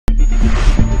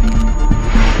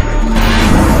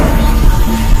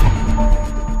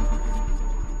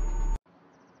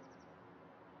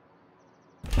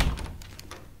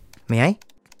May I?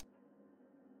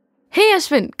 Hey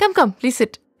Ashwin, come please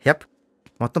SIT. Yup,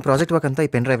 మొత్తం project work అంతా ఈ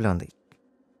పెన్ డ్రైవ్లో ఉంది.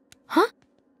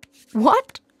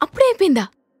 వాట్? అప్పుడే అయిపోయిందా?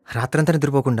 రాత్రంతా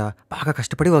నిద్రపోకుండా బాగా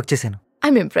కష్టపడి వర్క్ చేశాను.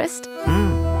 I'm impressed.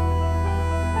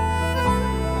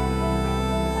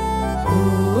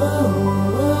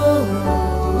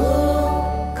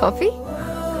 Coffee?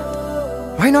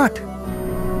 Why not?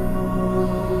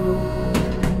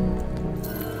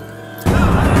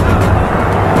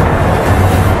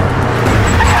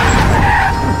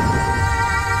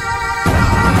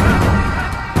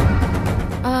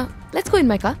 Let's go in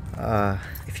my car.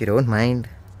 If you don't mind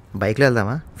బైక్లో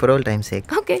వెళ్దామా? For all time sake.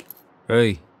 Okay.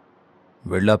 ఏయ్,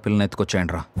 వెళ్ళా పిల్లని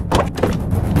ఎత్తుకొచ్చాయండి రా.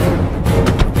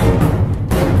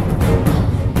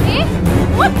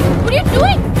 What are you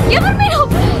doing? ఎవరు మీరు?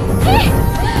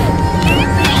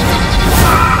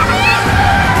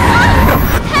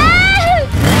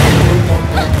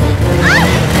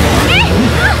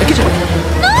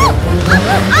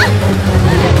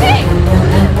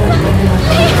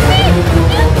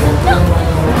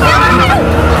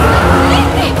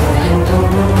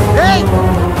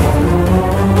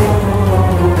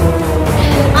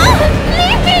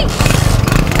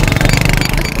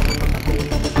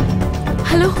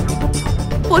 Hello,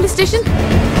 police station.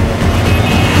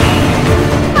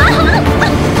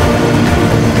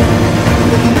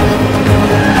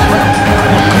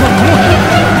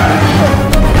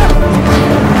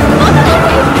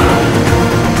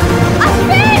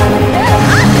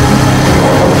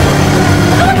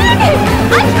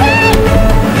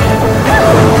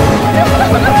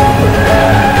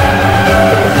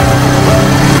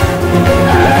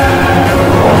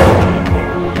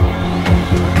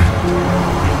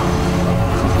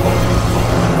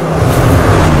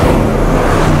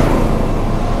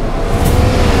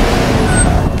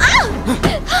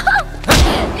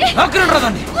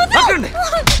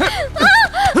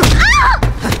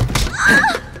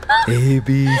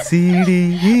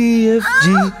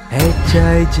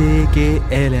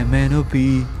 ABCDEFGHIJKLMNOP.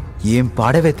 ఏం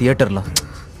పాడవే థియేటర్లో.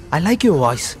 I like your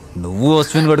voice. నువ్వు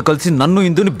అశ్విన్ గడు కలిసి నన్ను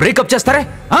ఇందుని బ్రేకప్ చేస్తారే?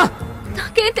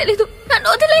 నాకేం తెలీదు, నన్ను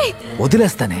వదిలే.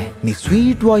 వదిలేస్తానే. నీ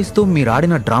స్వీట్ వాయిస్ తో మీరు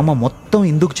ఆడిన డ్రామా మొత్తం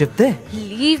ఇందుకు చెప్తే.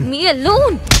 Leave me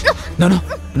alone. నో,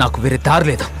 నాకు వేరే దారి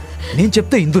లేదు. నేను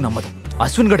చెప్తే ఇందు నమ్మదు.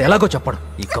 అశ్విన్ గడు ఎలాగో చెప్పడు.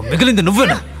 ఇక మిగిలింది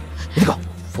నువ్వేనా? ఇదిగో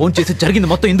ఫోన్ చేసి జరిగింది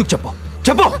మొత్తం ఎందుకు చెప్పు.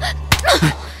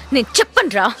 నేను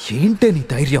చెప్పను రా. ఏంటే నీ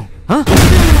ధైర్యం?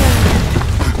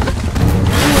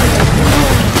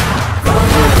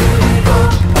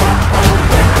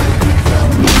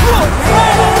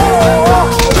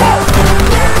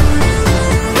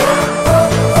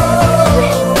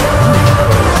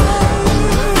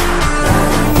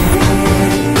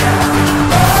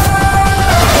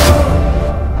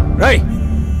 రేయ్,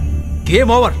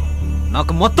 గేమ్ ఓవర్.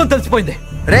 నాకు మొత్తం తెలిసిపోయింది.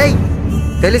 రేయ్,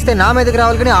 తెలిస్తే నా మీదకి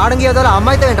రావాలి కానీ ఆడంగి ఏదో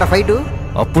అమ్మాయితో ఏంట్రా ఫైటు?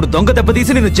 అప్పుడు దొంగ దెబ్బ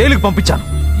తీసి నిన్ను జైలుకి పంపించాను.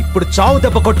 ఇప్పుడు చావు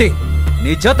దెబ్బ కొట్టి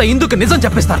నీ చేత ఇందుకు నిజం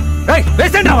చెప్పిస్తాను. రేయ్,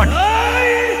 వేసేండి రావండి.